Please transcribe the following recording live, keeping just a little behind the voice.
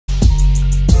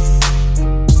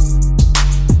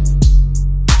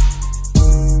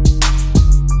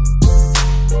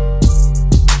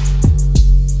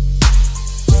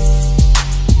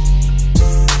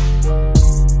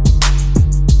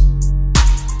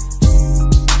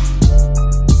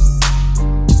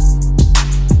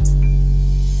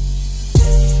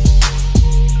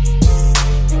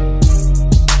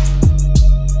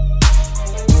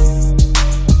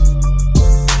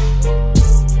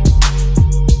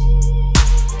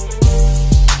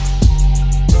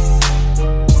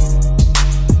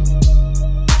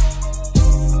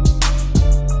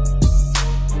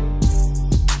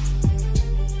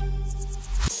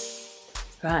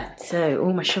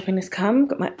my shopping has come.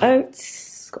 Got my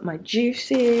oats, got my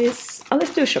juices. Oh,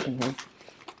 let's do a shopping haul.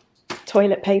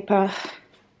 Toilet paper.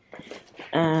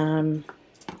 Yeah.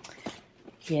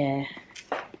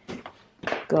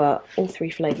 Got all 3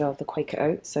 flavour of the Quaker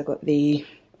Oats. So I got the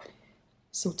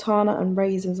sultana and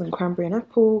raisins and cranberry and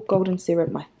apple, golden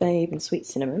syrup, my fave, and sweet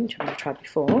cinnamon, which I've never tried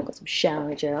before. Got some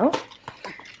shower gel.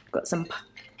 Got some.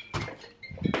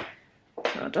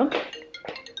 Hold on.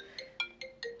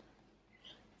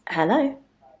 Hello.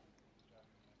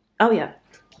 Oh yeah.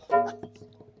 Oh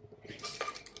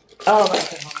right.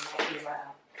 Okay, hold on, I'll be right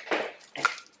out.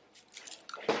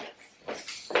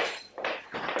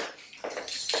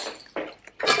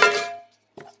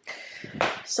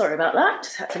 Sorry about that,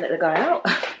 just had to let the guy out.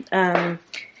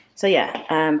 So yeah,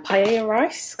 paella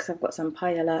rice, because I've got some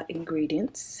paella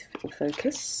ingredients, if it will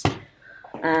focus.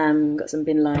 Got some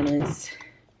bin liners,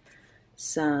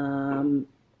 some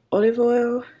olive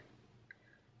oil,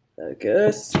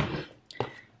 focus,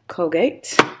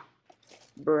 Colgate,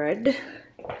 bread,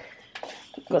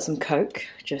 got some Coke,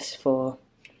 just for,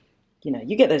 you know,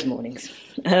 you get those mornings.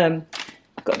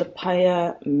 Got the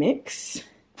paella mix.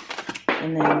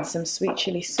 And then some sweet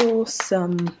chili sauce,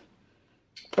 some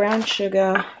brown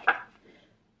sugar,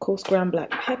 coarse ground black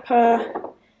pepper,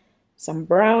 some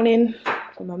browning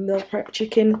for my meal prep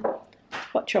chicken,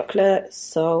 hot chocolate,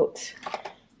 salt,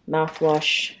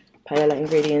 mouthwash, paella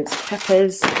ingredients,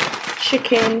 peppers,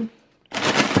 chicken,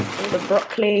 all the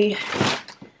broccoli,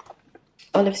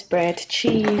 olive spread,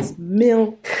 cheese,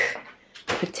 milk,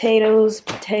 potatoes,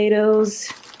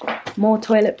 more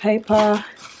toilet paper.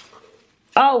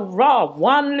 Oh, raw,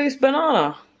 1 loose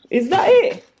banana. Is that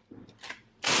it?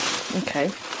 Okay.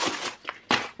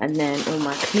 And then all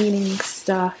my cleaning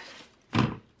stuff.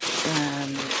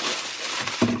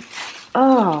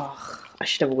 Oh, I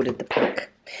should have ordered the pack.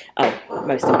 Oh,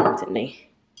 most importantly,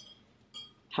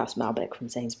 House Malbec from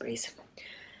Sainsbury's.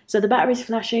 So the battery's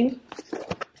flashing,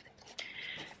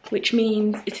 which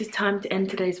means it is time to end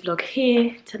today's vlog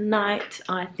here. Tonight,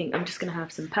 I think I'm just going to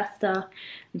have some pasta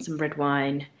and some red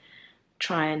wine.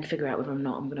 Try and figure out whether or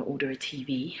not I'm going to order a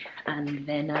TV, and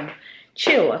then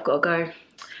chill. I've got to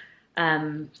go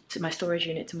to my storage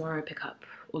unit tomorrow, pick up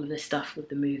all of this stuff with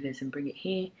the movers and bring it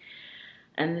here,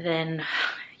 and then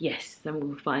yes, then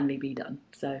we'll finally be done.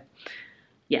 So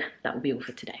yeah, that will be all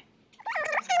for today.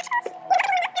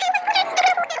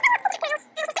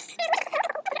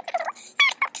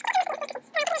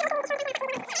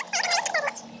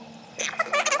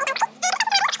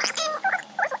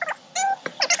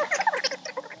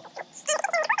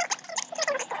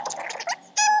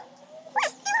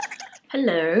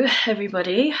 Hello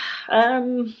everybody.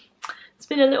 It's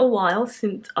been a little while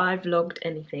since I've vlogged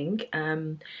anything,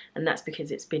 and that's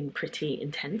because it's been pretty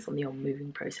intense on the old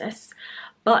moving process,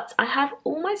 but I have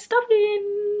all my stuff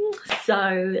in,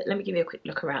 so let me give you a quick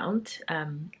look around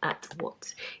at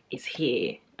what is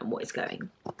here and what is going.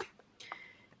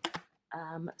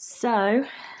 So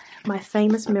my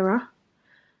famous mirror,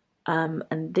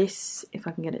 and this, if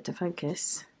I can get it to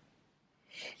focus,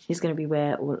 is going to be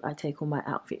where I take all my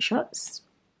outfit shots,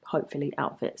 hopefully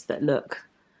outfits that look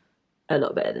a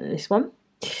lot better than this one.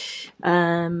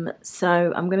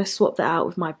 So I'm going to swap that out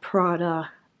with my Prada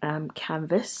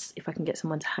canvas, if I can get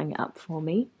someone to hang it up for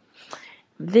me.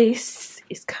 This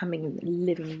is coming in the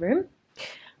living room.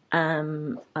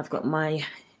 I've got my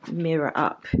mirror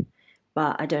up,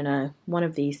 but I don't know, one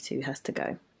of these two has to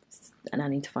go, and I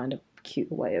need to find a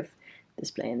cute way of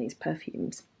displaying these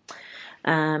perfumes.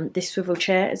 This swivel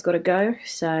chair has got to go,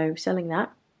 so selling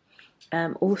that.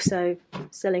 Also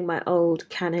selling my old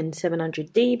Canon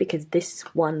 700D, because this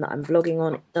one that I'm vlogging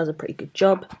on, it does a pretty good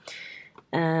job.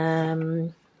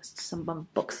 Some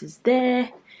boxes there.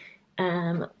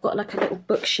 Got like a little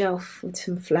bookshelf with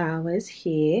some flowers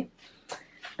here.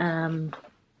 A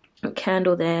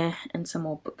candle there and some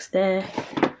more books there.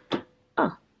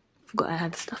 Oh, forgot I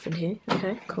had stuff in here.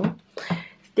 Okay, cool.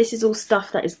 This is all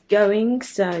stuff that is going,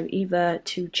 so either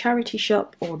to charity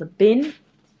shop or the bin.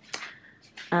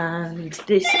 And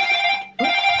this,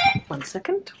 oh, 1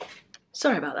 second.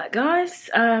 Sorry about that, guys.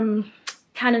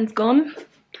 Canon's gone.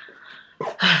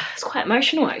 It's quite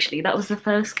emotional, actually. That was the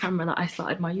first camera that I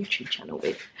started my YouTube channel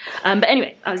with. But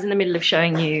anyway, I was in the middle of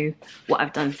showing you what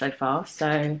I've done so far.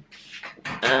 So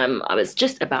I was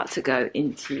just about to go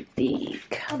into the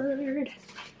cupboard.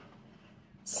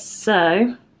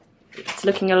 So it's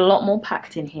looking a lot more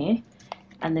packed in here,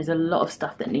 and there's a lot of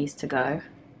stuff that needs to go.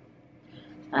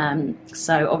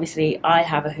 So obviously I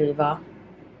have a Hoover,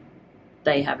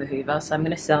 they have a Hoover, so I'm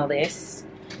going to sell this.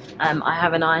 I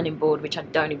have an ironing board which I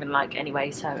don't even like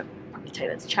anyway, so I'll probably take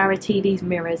that to charity. These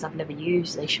mirrors I've never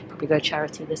used, they should probably go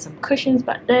charity. There's some cushions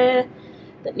back there,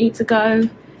 that need to go.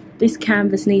 This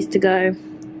canvas needs to go.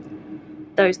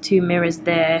 Those two mirrors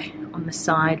there on the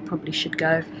side probably should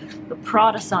go. The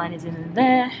Prada sign is in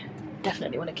there.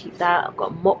 Definitely want to keep that. I've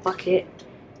got a mop bucket,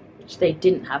 which they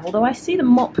didn't have. Although I see the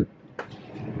mop.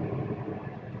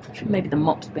 I think maybe the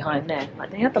mop's behind there.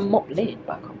 Like they had the mop lid,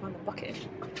 but I can't find the bucket.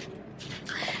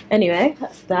 Anyway,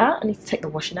 that's that. I need to take the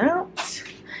washing out.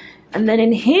 And then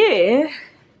in here,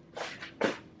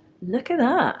 look at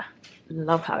that.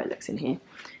 Love how it looks in here.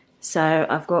 So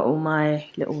I've got all my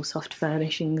little soft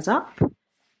furnishings up.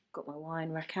 Got my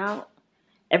wine rack out.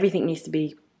 Everything needs to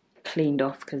be cleaned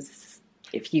off because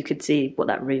if you could see what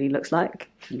that really looks like,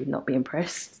 you would not be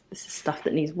impressed. This is stuff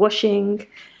that needs washing.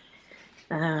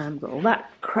 Got all that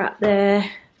crap there.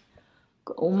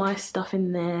 Got all my stuff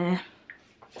in there.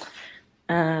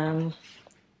 Some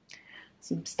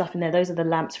stuff in there. Those are the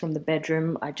lamps from the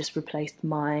bedroom. I just replaced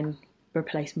mine.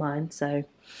 So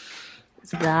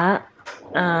it's that.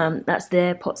 That's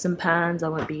there. Pots and pans. I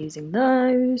won't be using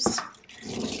those.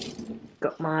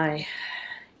 Got my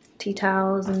tea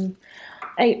towels and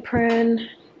apron.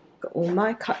 Got all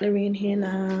my cutlery in here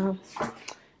now.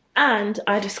 And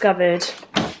I discovered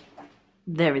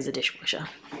there is a dishwasher.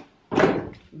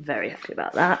 Very happy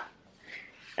about that.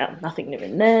 Nothing new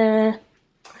in there.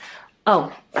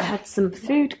 Oh, I had some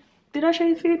food. Did I show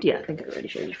you food? Yeah, I think I already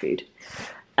showed you food.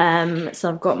 So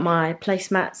I've got my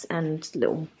placemats and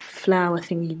little flower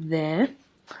thingy there.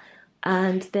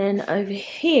 And then over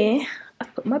here,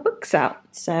 I've put my books out.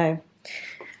 So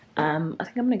I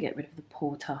think I'm going to get rid of the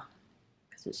porter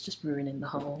because it's just ruining the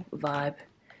whole vibe.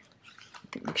 I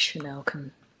think the Chanel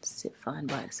can sit fine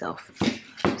by itself. So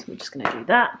we're just going to do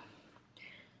that.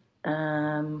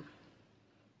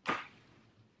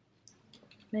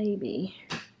 Maybe.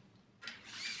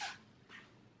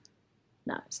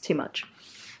 No, it's too much.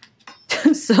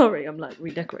 Sorry, I'm like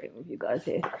redecorating with you guys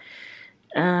here.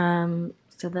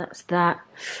 So that's that.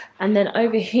 And then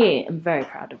over here, I'm very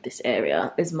proud of this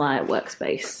area, is my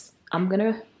workspace. I'm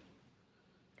gonna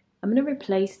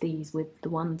replace these with the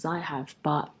ones I have,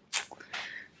 but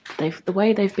the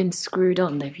way they've been screwed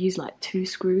on, they've used like 2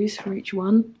 screws for each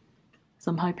one.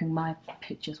 So I'm hoping my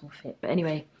pictures will fit. But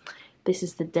anyway, this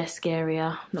is the desk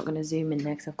area. I'm not going to zoom in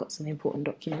there because I've got some important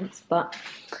documents. But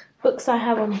books I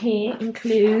have on here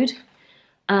include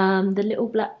the Little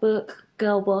Black Book,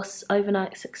 Girl Boss,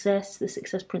 Overnight Success, The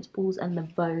Success Principles, and the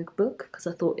Vogue book, because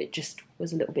I thought it just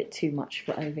was a little bit too much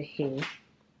for over here.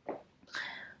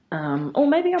 Or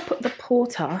maybe I'll put the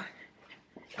Porter.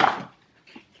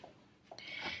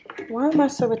 Why am I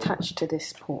so attached to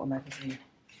this Porter magazine?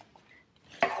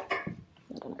 I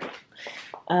don't know.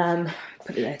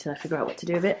 Put it there till I figure out what to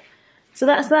do with it. So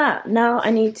that's that. Now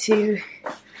I need to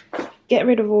get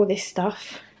rid of all this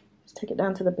stuff. Just take it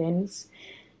down to the bins.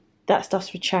 That stuff's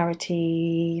for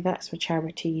charity. That's for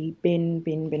charity. Bin.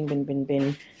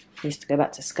 Needs to go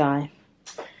back to Sky.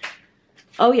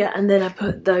 Oh yeah, and then I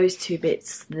put those 2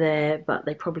 bits there, but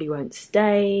they probably won't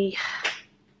stay.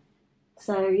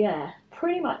 So yeah,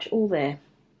 pretty much all there.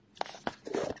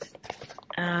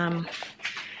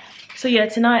 So yeah,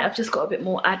 tonight I've just got a bit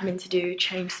more admin to do,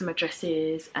 change some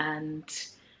addresses and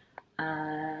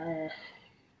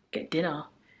get dinner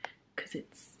because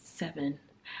it's 7.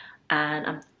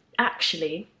 And I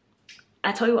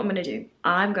tell you what I'm going to do.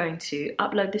 I'm going to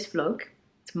upload this vlog.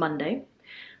 It's Monday.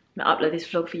 I'm going to upload this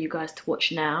vlog for you guys to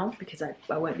watch now because I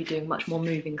won't be doing much more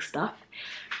moving stuff.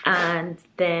 And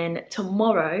then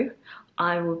tomorrow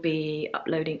I will be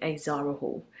uploading a Zara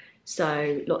haul.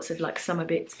 So lots of like summer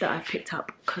bits that I've picked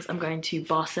up because I'm going to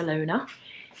Barcelona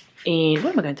when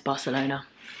am I going to Barcelona?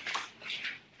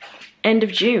 End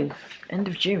of June,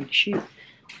 shoot.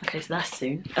 Okay, so that's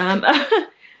soon.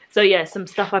 So yeah, some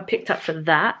stuff I picked up for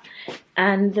that.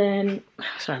 And then,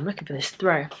 sorry, I'm looking for this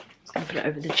throw. I'm just gonna put it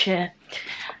over the chair.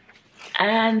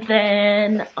 And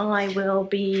then I will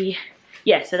be,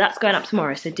 yeah, so that's going up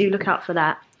tomorrow. So do look out for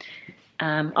that.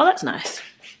 Oh, that's nice.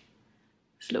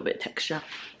 Just a little bit of texture.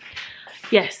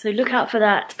 Yes, so look out for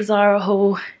that Zara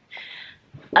haul.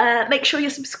 Make sure you're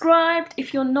subscribed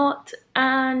if you're not,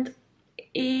 and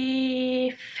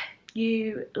if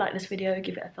you like this video,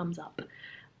 give it a thumbs up.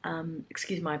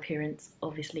 Excuse my appearance,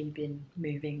 obviously been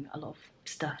moving a lot of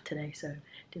stuff today, so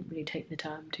didn't really take the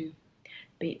time to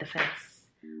beat the face.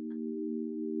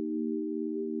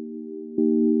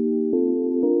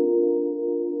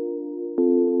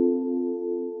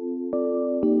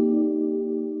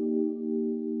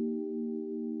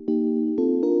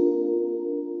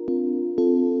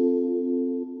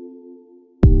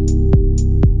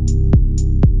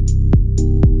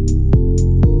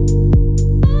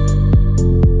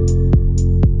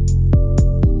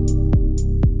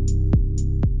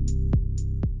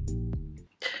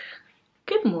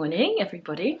 Good morning,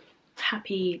 everybody.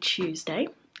 Happy Tuesday,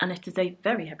 and it is a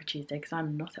very happy Tuesday because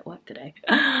I'm not at work today.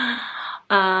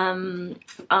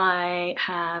 I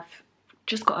have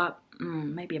just got up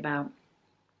maybe about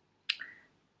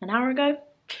an hour ago,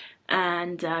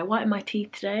 and I whitened my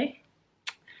teeth today.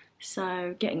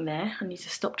 So getting there. I need to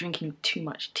stop drinking too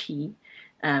much tea,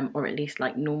 or at least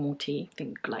like normal tea. I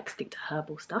think like stick to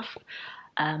herbal stuff.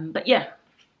 But yeah,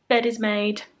 bed is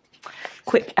made.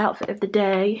 Quick outfit of the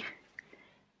day.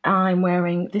 I'm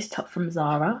wearing this top from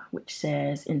Zara, which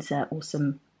says insert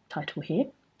awesome title here.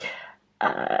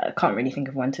 Can't really think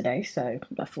of one today, so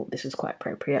I thought this was quite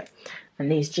appropriate.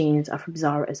 And these jeans are from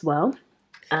Zara as well.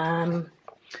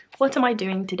 What am I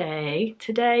doing today?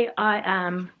 Today I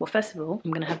am, well, first of all,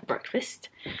 I'm going to have breakfast.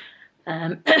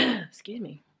 Excuse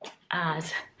me,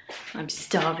 as I'm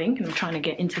starving and I'm trying to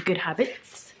get into good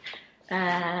habits.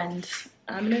 And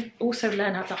I'm going to also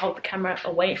learn how to hold the camera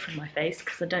away from my face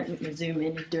because I don't think the zoom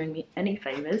in is doing me any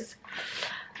favours.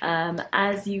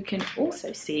 As you can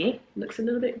also see, it looks a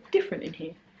little bit different in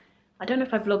here. I don't know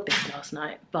if I vlogged this last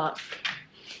night, but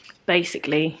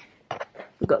basically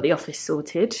we've got the office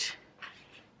sorted.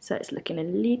 So it's looking a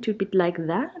little bit like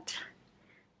that.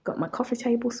 Got my coffee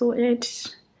table sorted.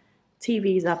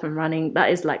 TV's up and running. That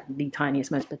is like the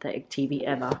tiniest, most pathetic TV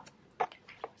ever.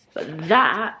 But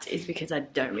that is because I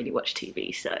don't really watch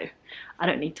TV, so I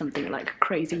don't need something like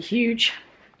crazy huge.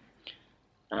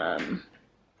 I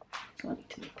need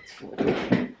to move this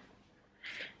forward.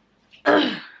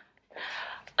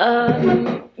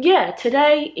 Yeah,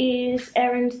 today is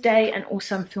errands day, and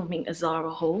also I'm filming a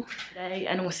Zara haul today,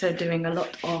 and also doing a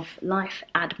lot of life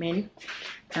admin,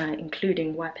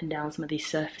 including wiping down some of these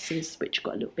surfaces which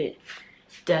got a little bit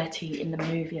dirty in the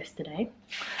move yesterday.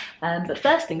 But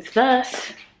first things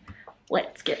first.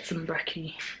 Let's get some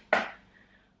brekkie.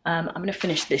 I'm going to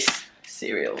finish this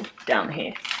cereal down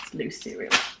here. It's loose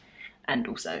cereal. And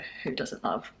also, who doesn't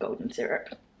love golden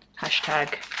syrup?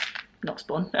 Hashtag not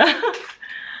spawn. So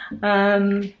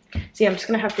yeah, I'm just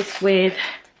going to have this with...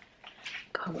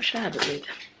 God, what should I have it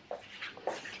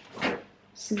with?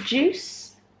 Some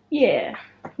juice? Yeah,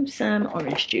 some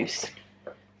orange juice.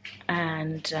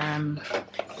 And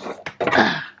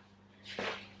I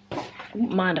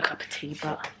wouldn't mind a cup of tea,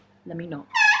 but... Let me not,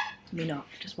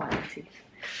 just whiten my teeth.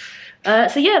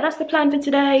 So yeah, that's the plan for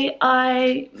today.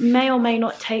 I may or may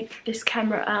not take this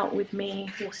camera out with me,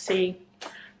 we'll see.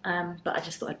 But I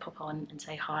just thought I'd pop on and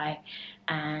say hi.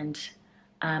 And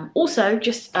also,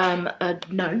 just a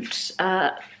note. So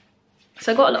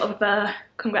I got a lot of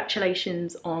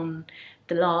congratulations on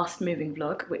the last moving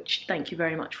vlog, which thank you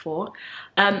very much for.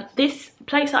 This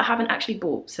place I haven't actually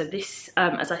bought, so this,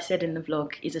 as I said in the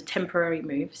vlog, is a temporary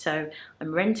move, so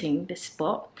I'm renting this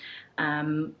spot.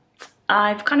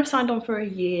 I've kind of signed on for a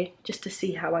year just to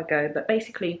see how I go, but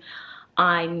basically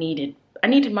I needed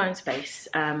my own space.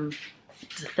 As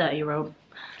a 30-year-old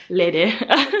lady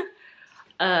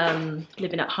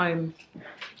living at home,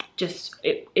 just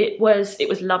it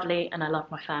was lovely, and I love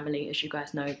my family. As you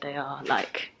guys know, they are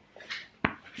like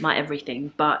my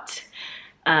everything, but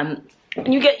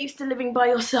when you get used to living by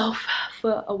yourself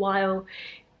for a while,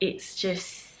 it's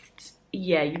just,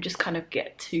 yeah, you just kind of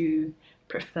get to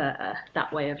prefer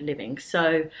that way of living.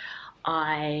 So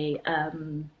I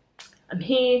am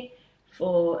here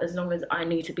for as long as I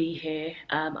need to be here.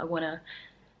 I want to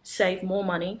save more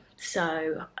money,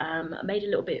 so I made a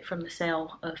little bit from the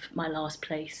sale of my last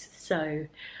place, so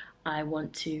I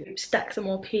want to stack some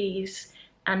more peas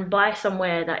and buy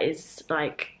somewhere that is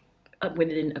like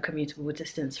within a commutable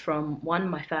distance from one,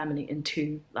 my family, and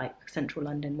two, like central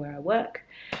London where I work,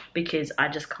 because I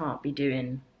just can't be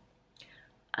doing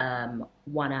 1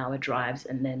 hour drives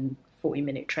and then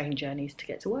 40-minute train journeys to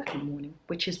get to work in the morning,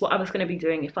 which is what I was going to be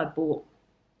doing if I bought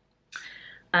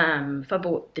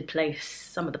the place,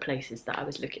 some of the places that I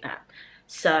was looking at.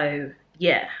 So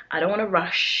yeah, I don't want to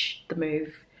rush the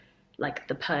move, like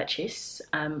the purchase.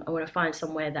 I want to find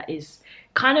somewhere that is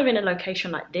kind of in a location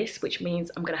like this, which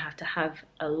means I'm going to have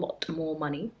a lot more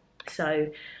money. So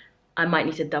I might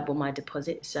need to double my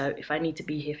deposit. So if I need to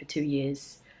be here for 2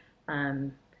 years,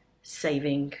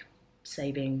 saving,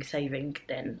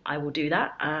 then I will do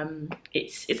that.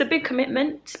 It's a big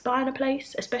commitment buying a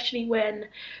place, especially when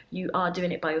you are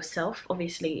doing it by yourself.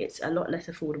 Obviously it's a lot less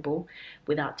affordable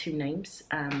without two names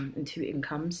and two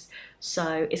incomes,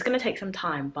 so it's going to take some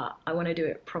time, but I want to do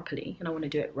it properly and I want to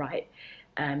do it right.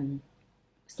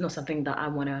 It's not something that I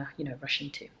want to, you know, rush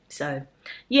into. So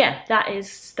yeah, that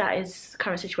is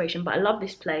current situation. But I love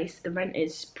this place. The rent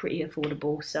is pretty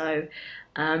affordable, so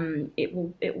it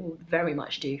will very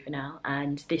much do for now.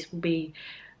 And this will be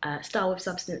Style with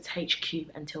Substance HQ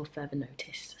until further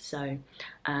notice. So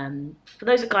for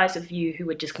those guys of you who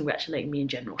were just congratulating me in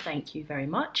general, thank you very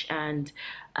much. And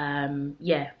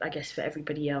yeah, I guess for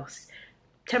everybody else,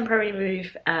 temporary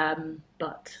move,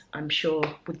 but I'm sure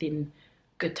within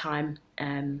good time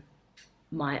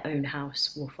my own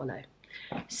house will follow.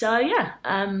 So yeah,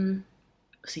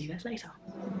 see you guys later.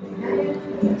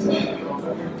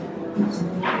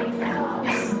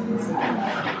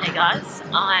 Hey guys,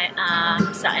 I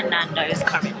am sat in Nando's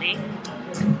currently.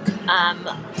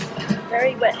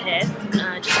 Very wet here,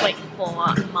 just waiting for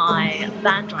my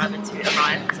van driver to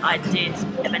arrive because I did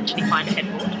eventually find a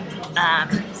headboard.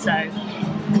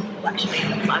 Well, actually,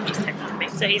 I've just texted him.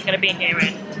 So he's going to be here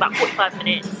in about 45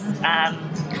 minutes.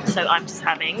 So I'm just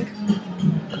having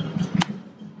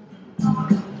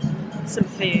some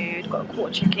food. Got a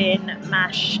quarter chicken,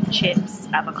 mash, chips,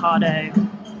 avocado,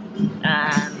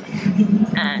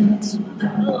 and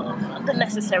the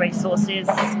necessary sauces,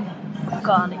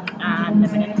 garlic and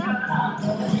lemon.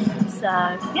 So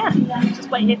yeah,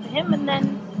 just wait here for him and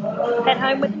then head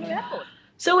home with the new headboard.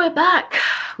 So we're back.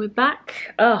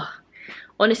 Oh,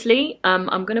 honestly,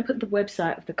 I'm gonna put the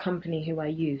website of the company who I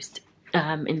used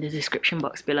in the description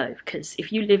box below, because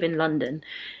if you live in London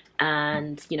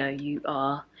and you know you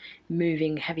are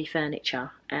moving heavy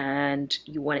furniture and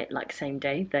you want it like same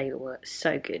day, they were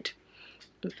so good.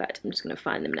 In fact, I'm just gonna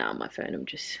find them now on my phone. I'm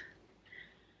just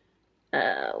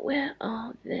where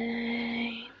are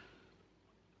they?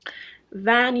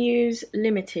 Vanuse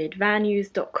Limited,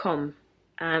 vanuse.com.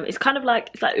 It's kind of like,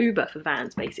 it's like Uber for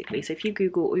vans basically. So if you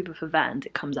Google Uber for vans,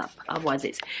 it comes up. Otherwise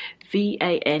it's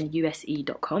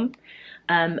vanuse.com.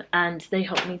 And they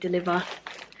helped me deliver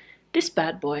this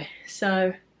bad boy.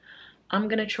 So I'm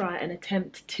gonna try and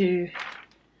attempt to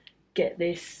get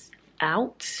this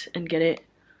out and get it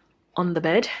on the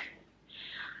bed.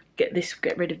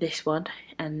 Get rid of this one,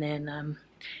 and then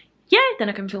yeah, then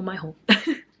I can film my haul.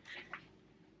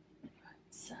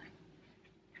 So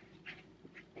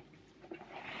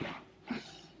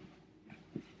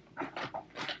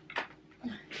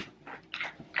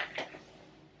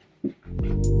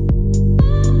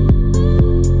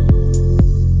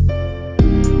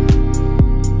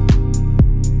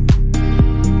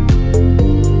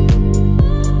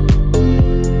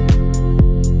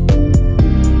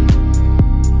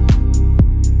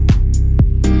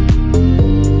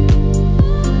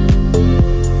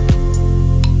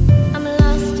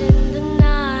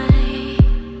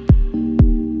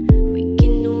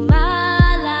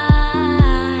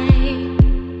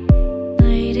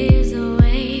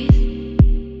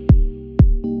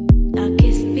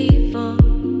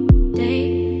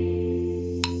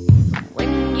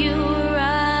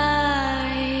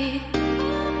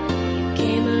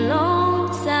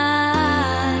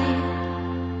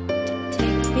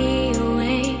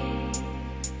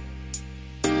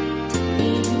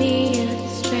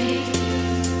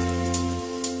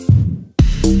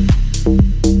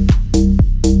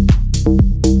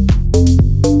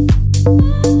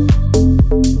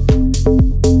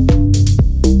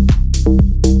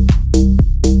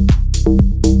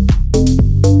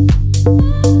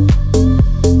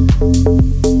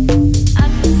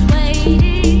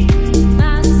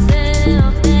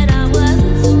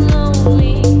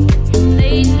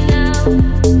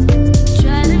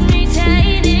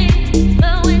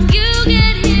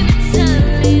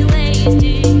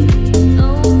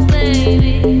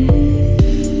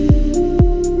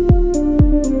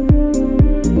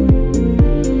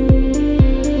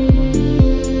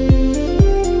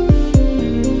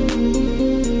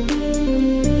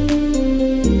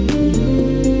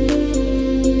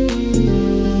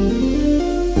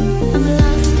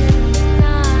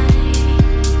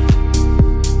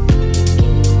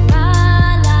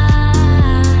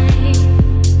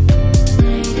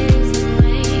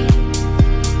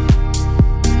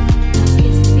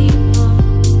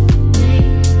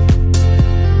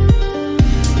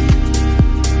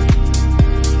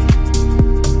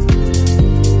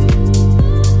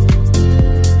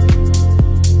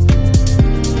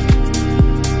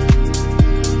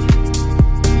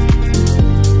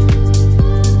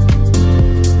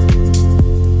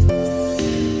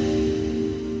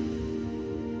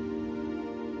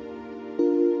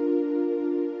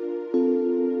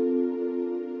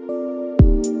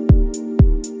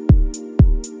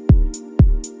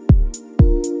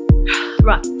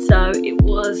right, so it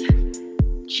was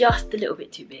just a little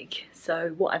bit too big.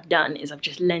 So what I've done is I've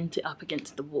just leant it up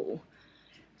against the wall.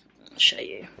 I'll show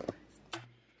you.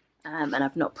 And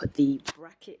I've not put the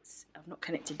brackets, I've not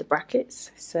connected the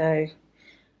brackets. So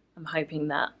I'm hoping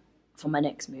that for my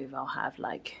next move I'll have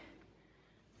like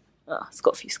Oh, it's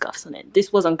got a few scuffs on it.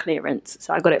 This was on clearance,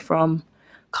 so I got it from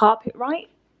Carpetright,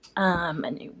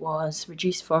 and it was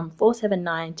reduced from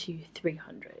 $479 to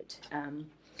 $300.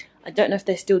 I don't know if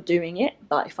they're still doing it,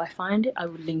 but if I find it, I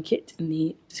will link it in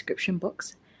the description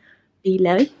box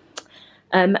below.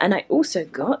 And I also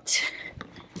got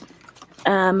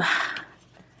a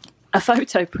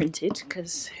photo printed,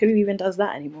 because who even does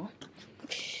that anymore?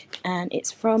 And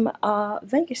it's from our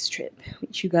Vegas trip,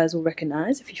 which you guys will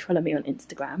recognise if you follow me on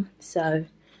Instagram. So,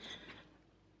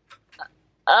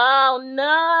 oh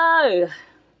no!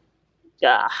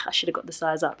 Ah, I should have got the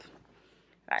size up.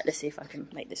 Right, let's see if I can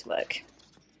make this work.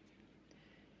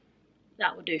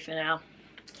 That will do for now.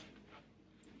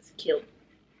 It's cute.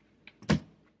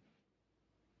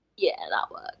 Yeah, that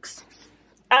works.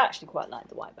 I actually quite like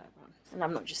the white background, and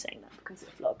I'm not just saying that because it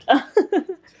flopped.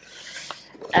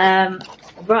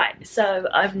 Right, so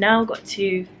I've now got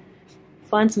to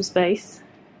find some space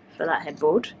for that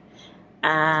headboard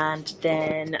and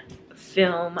then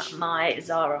film my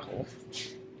Zara haul.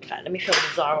 In fact, let me film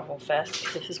the Zara haul first,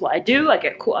 because this is what I do. I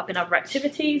get caught up in other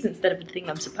activities instead of the thing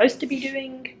I'm supposed to be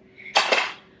doing.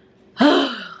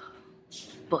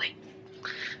 Boy.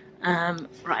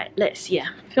 Right, let's,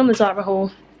 film the Zara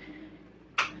haul.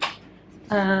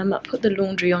 Put the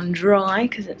laundry on dry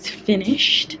because it's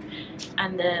finished,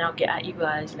 and then I'll get at you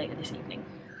guys later this evening.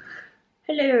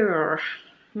 Hello.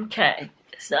 Okay,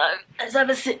 so let's have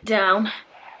a sit down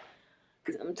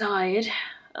because I'm tired.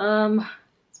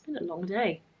 It's been a long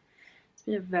day. It's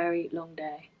been a very long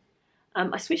day.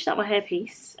 I switched out my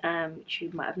hairpiece, which you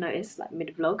might have noticed, like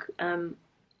mid-vlog.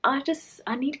 I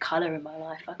need colour in my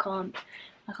life. I can't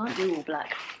do all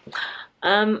black.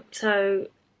 So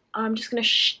I'm just gonna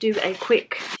do a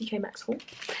quick TK Maxx haul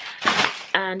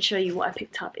and show you what I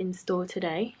picked up in store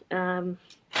today.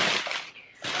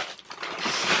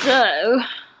 So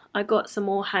I got some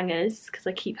more hangers because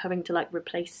I keep having to like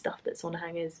replace stuff that's on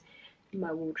hangers in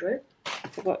my wardrobe.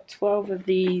 I've got 12 of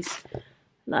these,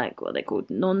 like what are they called,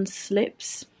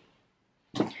 non-slips.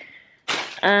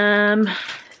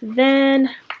 Then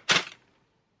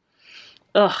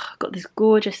got this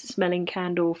gorgeous smelling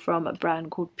candle from a brand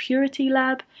called Purity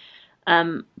Lab.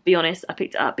 Be honest, I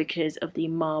picked it up because of the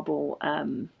marble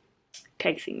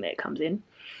casing that it comes in,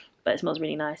 but it smells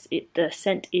really nice. The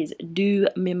scent is Dew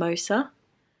Mimosa.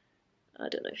 I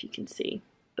don't know if you can see,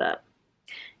 but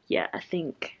yeah, I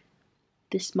think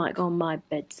this might go on my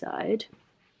bedside.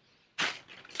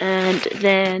 And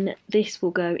then this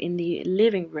will go in the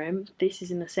living room. This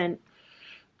is in the scent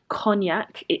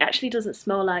Cognac. It actually doesn't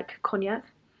smell like cognac.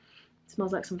 It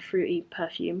smells like some fruity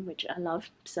perfume, which I love.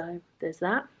 So there's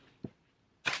that.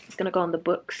 It's gonna go on the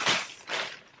books.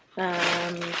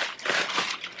 And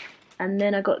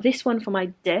then I got this one for my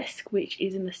desk, which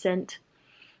is in the scent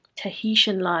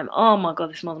Tahitian Lime. Oh my god,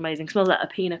 this smells amazing. It smells like a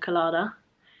pina colada.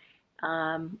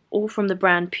 All from the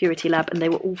brand Purity Lab, and they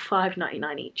were all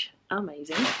 $5.99 each.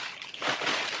 Amazing.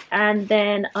 And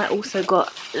then I also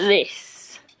got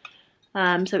this.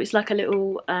 So it's like a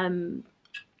little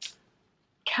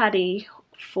caddy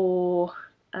for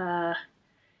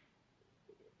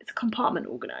it's a compartment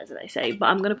organizer, they say, but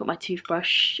I'm gonna put my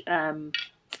toothbrush and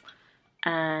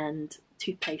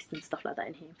toothpaste and stuff like that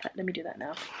in here. In fact, let me do that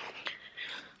now.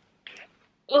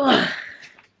 Ugh.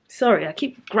 Sorry, I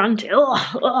keep grunting.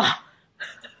 Ugh.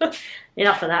 Ugh.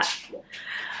 Enough of that.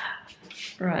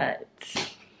 Right,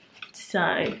 so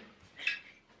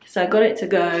I got it to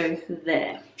go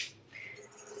there.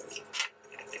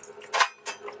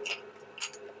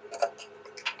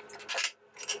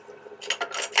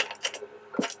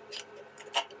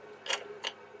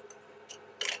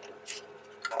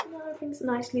 Everything's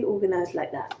nicely organized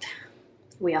like that.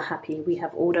 We are happy. We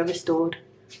have order restored.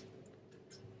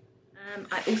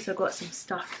 I also got some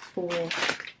stuff for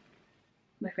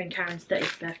my friend Karen's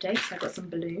 30th birthday, so I got some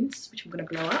balloons which I'm going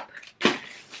to blow up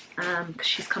because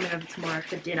she's coming over tomorrow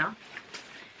for dinner.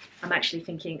 I'm actually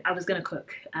thinking I was going to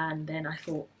cook, and then I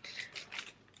thought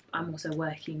I'm also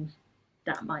working,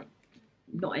 that might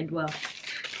not end well,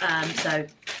 so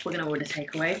we're going to order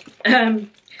takeaway.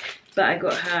 But I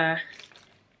got her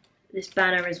this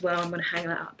banner as well. I'm going to hang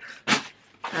that up,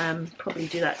 probably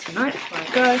do that tonight before I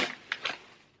go.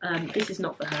 This is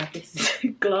not for her, this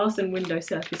is glass and window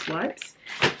surface wipes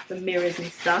for mirrors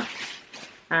and stuff.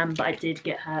 But I did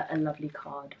get her a lovely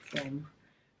card from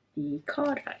the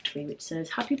card factory which says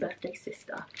happy birthday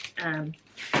sister.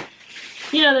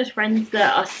 You know those friends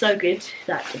that are so good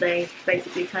that they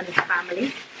basically turn into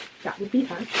family? That would be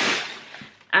her.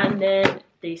 And then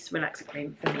this relaxer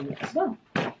cream for me as well.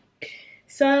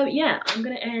 So yeah, I'm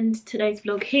going to end today's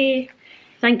vlog here.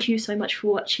 Thank you so much for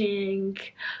watching.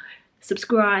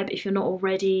 Subscribe if you're not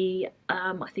already.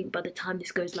 I think by the time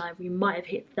this goes live we might have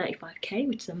hit 35k,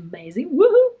 which is amazing.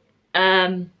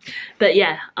 Woohoo! But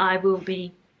yeah, I will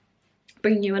be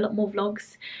bringing you a lot more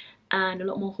vlogs and a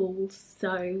lot more hauls,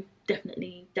 so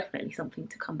definitely something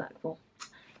to come back for.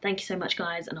 Thank you so much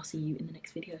guys, and I'll see you in the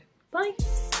next video. Bye!